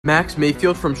Max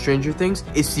Mayfield from Stranger Things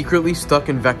is secretly stuck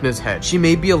in Vecna'S head. She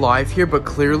may be alive here, but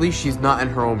clearly she's not in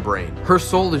her own brain. Her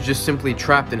soul is just simply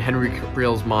trapped in Henry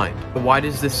Crill's mind. But why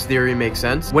does this theory make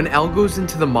sense? When Elle goes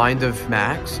into the mind of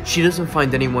Max, she doesn't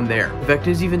find anyone there.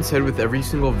 Vecna'S even said with every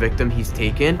single victim he's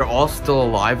taken, they're all still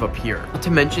alive up here. Not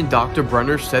to mention, Dr.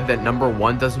 Brenner said that number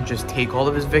 1 doesn't just take all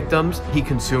of his victims, he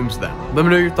consumes them. Let me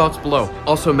know your thoughts below.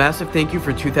 Also, massive thank you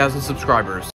for 2,000 subscribers.